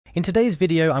In today's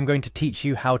video, I'm going to teach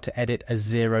you how to edit a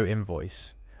Xero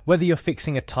invoice. Whether you're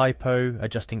fixing a typo,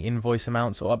 adjusting invoice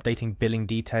amounts, or updating billing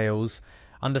details,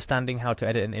 understanding how to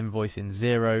edit an invoice in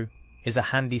Xero is a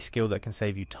handy skill that can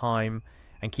save you time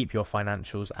and keep your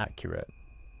financials accurate.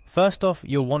 First off,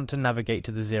 you'll want to navigate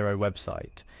to the Xero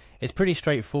website. It's pretty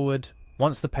straightforward.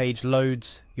 Once the page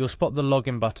loads, you'll spot the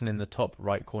login button in the top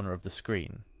right corner of the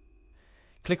screen.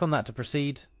 Click on that to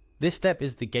proceed. This step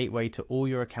is the gateway to all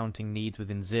your accounting needs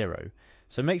within Xero,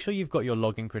 so make sure you've got your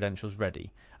login credentials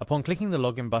ready. Upon clicking the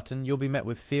login button, you'll be met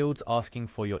with fields asking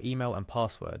for your email and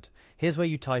password. Here's where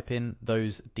you type in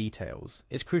those details.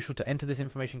 It's crucial to enter this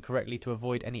information correctly to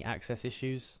avoid any access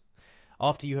issues.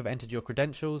 After you have entered your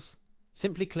credentials,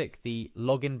 simply click the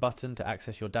login button to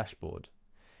access your dashboard.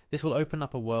 This will open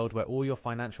up a world where all your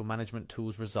financial management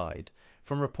tools reside,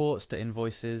 from reports to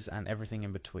invoices and everything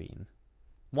in between.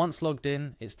 Once logged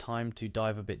in, it's time to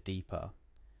dive a bit deeper.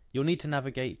 You'll need to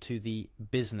navigate to the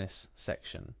Business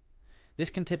section. This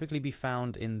can typically be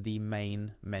found in the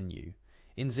main menu.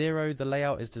 In Xero, the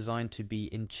layout is designed to be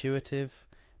intuitive,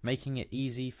 making it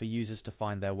easy for users to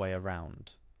find their way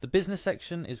around. The Business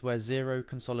section is where Xero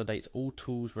consolidates all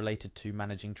tools related to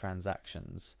managing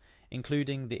transactions,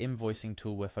 including the invoicing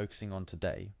tool we're focusing on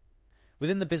today.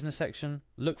 Within the Business section,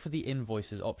 look for the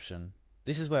Invoices option.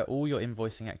 This is where all your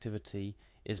invoicing activity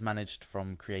is managed,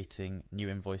 from creating new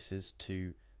invoices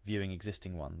to viewing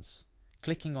existing ones.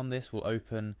 Clicking on this will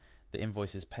open the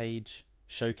Invoices page,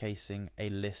 showcasing a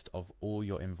list of all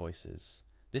your invoices.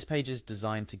 This page is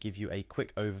designed to give you a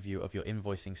quick overview of your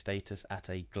invoicing status at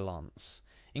a glance,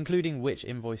 including which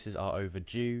invoices are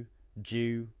overdue,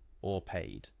 due, or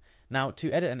paid. Now,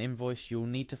 to edit an invoice, you'll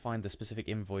need to find the specific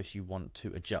invoice you want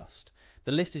to adjust.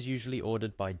 The list is usually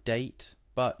ordered by date,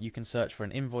 but you can search for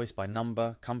an invoice by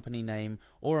number, company name,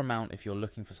 or amount if you're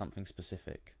looking for something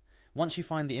specific. Once you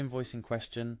find the invoice in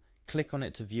question, click on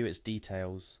it to view its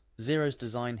details. Xero's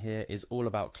design here is all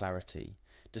about clarity,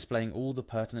 displaying all the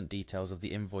pertinent details of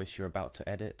the invoice you're about to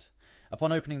edit.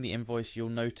 Upon opening the invoice, you'll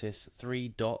notice 3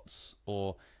 dots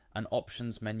or an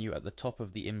options menu at the top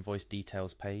of the invoice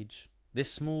details page.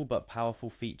 This small but powerful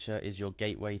feature is your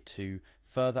gateway to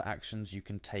further actions you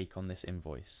can take on this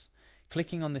invoice.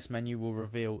 Clicking on this menu will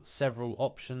reveal several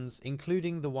options,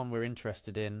 including the one we're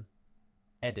interested in,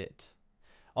 Edit.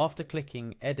 After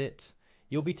clicking Edit,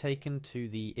 you'll be taken to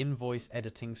the invoice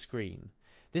editing screen.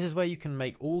 This is where you can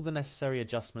make all the necessary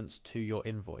adjustments to your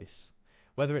invoice.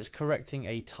 Whether it's correcting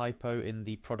a typo in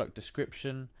the product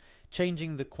description,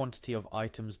 changing the quantity of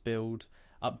items billed,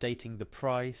 updating the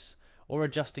price, or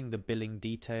adjusting the billing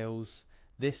details,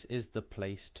 this is the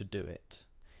place to do it.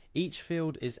 Each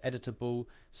field is editable,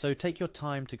 so take your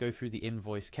time to go through the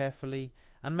invoice carefully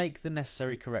and make the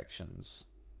necessary corrections.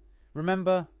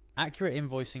 Remember, accurate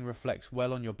invoicing reflects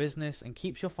well on your business and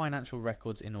keeps your financial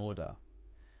records in order.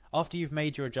 After you've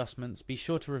made your adjustments, be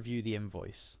sure to review the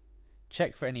invoice.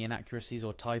 Check for any inaccuracies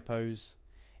or typos.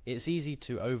 It's easy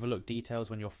to overlook details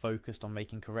when you're focused on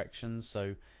making corrections,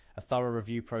 so a thorough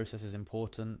review process is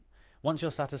important. Once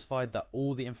you're satisfied that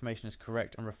all the information is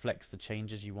correct and reflects the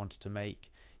changes you wanted to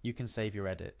make, you can save your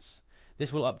edits.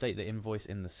 This will update the invoice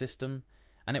in the system,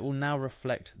 and it will now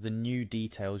reflect the new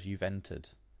details you've entered.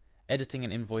 Editing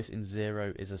an invoice in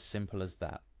Xero is as simple as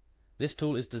that. This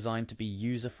tool is designed to be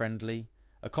user-friendly,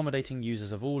 accommodating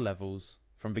users of all levels,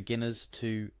 from beginners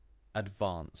to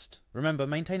advanced. Remember,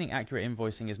 maintaining accurate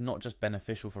invoicing is not just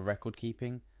beneficial for record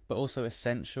keeping, but also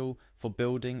essential for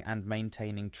building and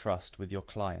maintaining trust with your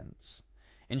clients.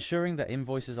 Ensuring that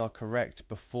invoices are correct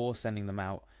before sending them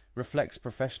out reflects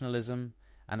professionalism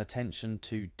and attention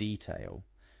to detail.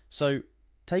 So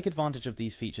take advantage of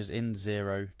these features in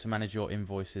Xero to manage your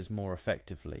invoices more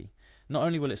effectively. Not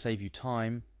only will it save you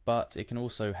time, but it can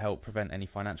also help prevent any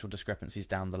financial discrepancies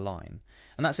down the line.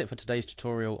 And that's it for today's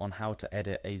tutorial on how to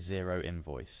edit a Xero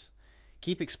invoice.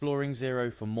 Keep exploring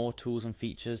Xero for more tools and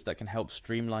features that can help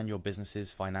streamline your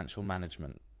business's financial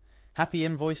management. Happy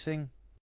invoicing!